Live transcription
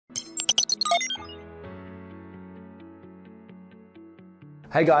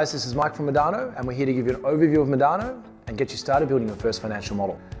Hey guys, this is Mike from Modano, and we're here to give you an overview of Modano and get you started building your first financial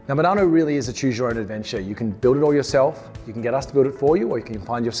model. Now, Modano really is a choose your own adventure. You can build it all yourself, you can get us to build it for you, or you can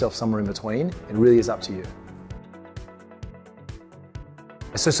find yourself somewhere in between. It really is up to you.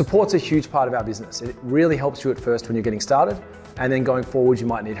 So support's a huge part of our business. It really helps you at first when you're getting started, and then going forward you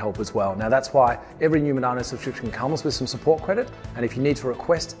might need help as well. Now that's why every new Modano subscription comes with some support credit, and if you need to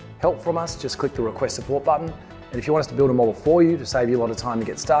request help from us, just click the request support button. And if you want us to build a model for you to save you a lot of time to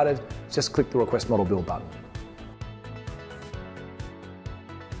get started, just click the request model build button.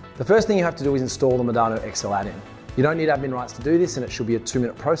 The first thing you have to do is install the Modano Excel add-in. You don't need admin rights to do this, and it should be a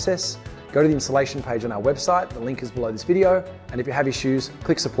 2-minute process. Go to the installation page on our website, the link is below this video, and if you have issues,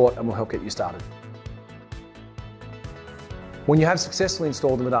 click support and we'll help get you started. When you have successfully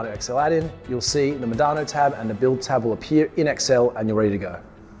installed the Modano Excel add-in, you'll see the Modano tab and the Build tab will appear in Excel and you're ready to go.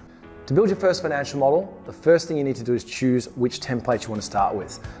 To build your first financial model, the first thing you need to do is choose which template you want to start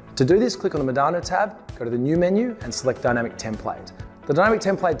with. To do this, click on the Modano tab, go to the New menu and select Dynamic Template. The Dynamic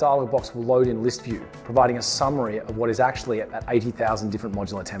Template dialog box will load in List View, providing a summary of what is actually at 80,000 different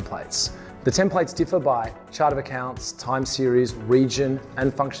modular templates. The templates differ by chart of accounts, time series, region,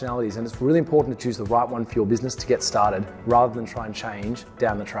 and functionalities, and it's really important to choose the right one for your business to get started rather than try and change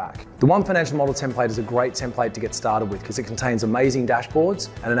down the track. The One Financial Model template is a great template to get started with because it contains amazing dashboards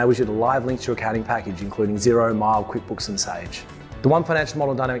and enables you to live link to your accounting package, including Xero, Mile, QuickBooks, and Sage. The One Financial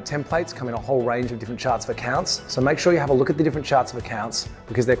Model dynamic templates come in a whole range of different charts of accounts, so make sure you have a look at the different charts of accounts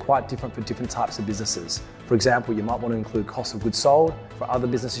because they're quite different for different types of businesses. For example, you might want to include cost of goods sold. For other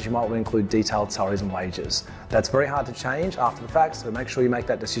businesses, you might want to include detailed salaries and wages. That's very hard to change after the fact, so make sure you make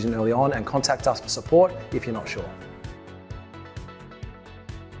that decision early on and contact us for support if you're not sure.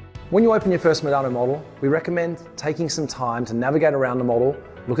 When you open your first Modano model, we recommend taking some time to navigate around the model,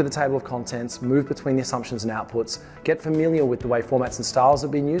 look at the table of contents, move between the assumptions and outputs, get familiar with the way formats and styles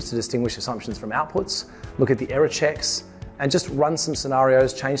have been used to distinguish assumptions from outputs, look at the error checks, and just run some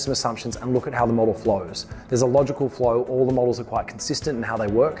scenarios, change some assumptions, and look at how the model flows. There's a logical flow, all the models are quite consistent in how they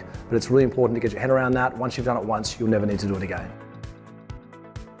work, but it's really important to get your head around that. Once you've done it once, you'll never need to do it again.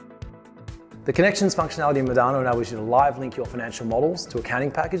 The connections functionality in Modano enables you to live link your financial models to accounting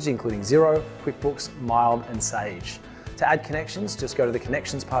packages including Xero, QuickBooks, Mile, and Sage. To add connections, just go to the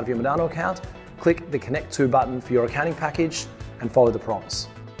connections part of your Modano account, click the Connect To button for your accounting package, and follow the prompts.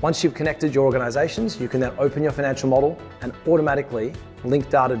 Once you've connected your organizations, you can then open your financial model and automatically link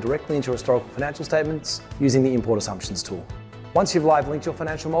data directly into your historical financial statements using the Import Assumptions tool. Once you've live linked your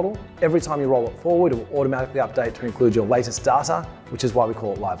financial model, every time you roll it forward, it will automatically update to include your latest data, which is why we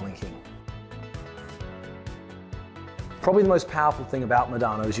call it live linking. Probably the most powerful thing about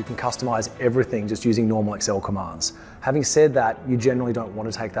Modano is you can customize everything just using normal Excel commands. Having said that, you generally don't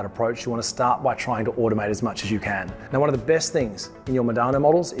want to take that approach. You want to start by trying to automate as much as you can. Now, one of the best things in your Modano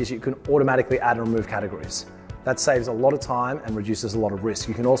models is you can automatically add and remove categories. That saves a lot of time and reduces a lot of risk.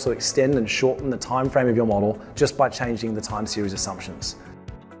 You can also extend and shorten the time frame of your model just by changing the time series assumptions.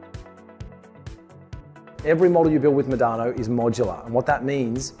 Every model you build with Modano is modular, and what that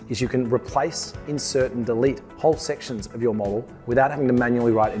means is you can replace, insert, and delete whole sections of your model without having to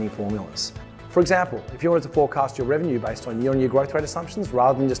manually write any formulas. For example, if you wanted to forecast your revenue based on year-on-year growth rate assumptions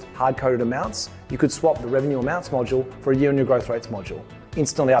rather than just hard-coded amounts, you could swap the revenue amounts module for a year-on-year growth rates module,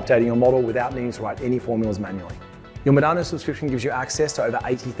 instantly updating your model without needing to write any formulas manually. Your Modano subscription gives you access to over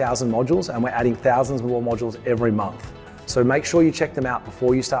 80,000 modules, and we're adding thousands more modules every month. So make sure you check them out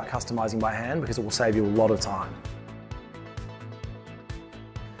before you start customizing by hand because it will save you a lot of time.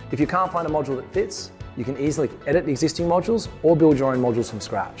 If you can't find a module that fits, you can easily edit existing modules or build your own modules from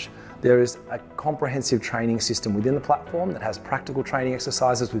scratch. There is a comprehensive training system within the platform that has practical training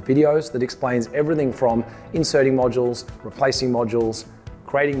exercises with videos that explains everything from inserting modules, replacing modules,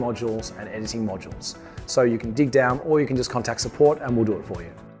 creating modules, and editing modules. So you can dig down or you can just contact support and we'll do it for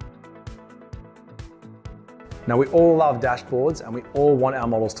you. Now, we all love dashboards and we all want our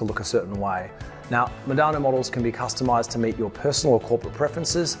models to look a certain way. Now, Modano models can be customized to meet your personal or corporate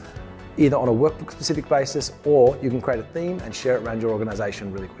preferences, either on a workbook specific basis, or you can create a theme and share it around your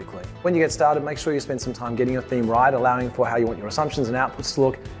organization really quickly. When you get started, make sure you spend some time getting your theme right, allowing for how you want your assumptions and outputs to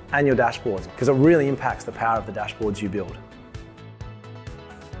look and your dashboards, because it really impacts the power of the dashboards you build.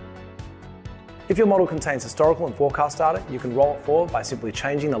 If your model contains historical and forecast data, you can roll it forward by simply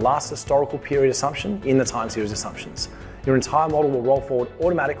changing the last historical period assumption in the time series assumptions. Your entire model will roll forward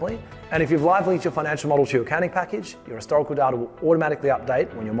automatically, and if you've live linked your financial model to your accounting package, your historical data will automatically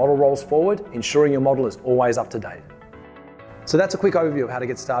update when your model rolls forward, ensuring your model is always up to date. So that's a quick overview of how to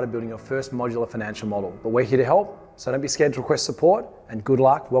get started building your first modular financial model, but we're here to help, so don't be scared to request support, and good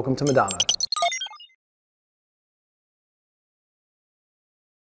luck. Welcome to Modano.